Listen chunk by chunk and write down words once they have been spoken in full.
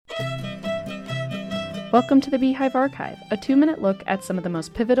Welcome to the Beehive Archive, a 2-minute look at some of the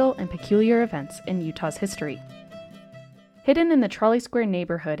most pivotal and peculiar events in Utah's history. Hidden in the Trolley Square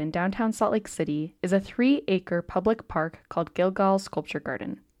neighborhood in downtown Salt Lake City is a 3-acre public park called Gilgal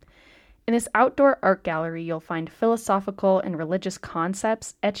Garden. In this outdoor art gallery, you'll find philosophical and religious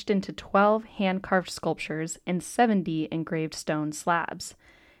concepts etched into 12 hand-carved sculptures and 70 engraved stone slabs,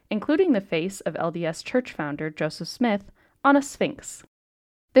 including the face of LDS church founder Joseph Smith on a sphinx.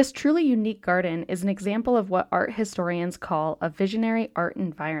 This truly unique garden is an example of what art historians call a visionary art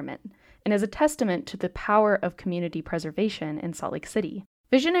environment, and is a testament to the power of community preservation in Salt Lake City.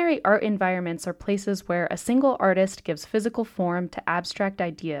 Visionary art environments are places where a single artist gives physical form to abstract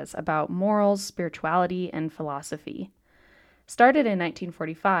ideas about morals, spirituality, and philosophy. Started in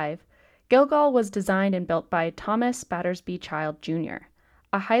 1945, Gilgal was designed and built by Thomas Battersby Child Jr.,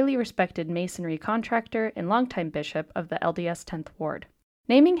 a highly respected masonry contractor and longtime bishop of the LDS 10th Ward.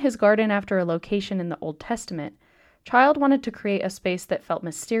 Naming his garden after a location in the Old Testament, Child wanted to create a space that felt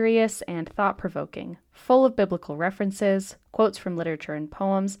mysterious and thought-provoking, full of biblical references, quotes from literature and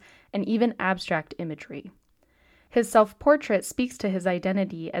poems, and even abstract imagery. His self-portrait speaks to his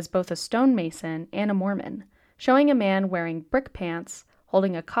identity as both a stonemason and a Mormon, showing a man wearing brick pants,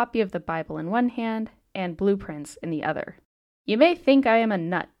 holding a copy of the Bible in one hand, and blueprints in the other. "You may think I am a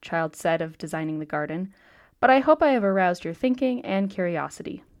nut," Child said of designing the garden, "but I hope I have aroused your thinking and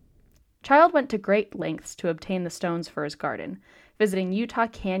curiosity." Child went to great lengths to obtain the stones for his garden, visiting Utah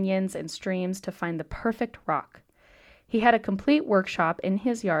canyons and streams to find the perfect rock. He had a complete workshop in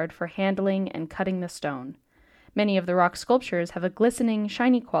his yard for handling and cutting the stone. Many of the rock sculptures have a glistening,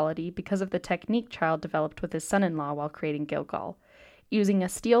 shiny quality because of the technique Child developed with his son-in-law while creating Gilgal, using a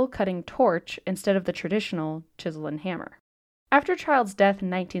steel cutting torch instead of the traditional chisel and hammer. After Child's death in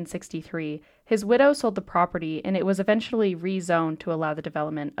 1963, his widow sold the property and it was eventually rezoned to allow the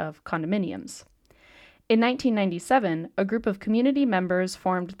development of condominiums. In 1997, a group of community members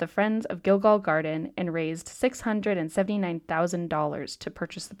formed the Friends of Gilgal Garden and raised $679,000 to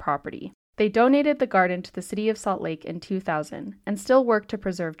purchase the property. They donated the garden to the city of Salt Lake in 2000 and still work to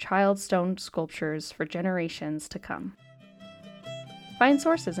preserve Child's stone sculptures for generations to come. Find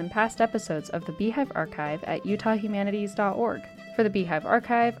sources and past episodes of the Beehive Archive at utahhumanities.org. For the Beehive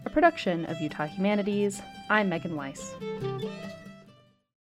Archive, a production of Utah Humanities, I'm Megan Weiss.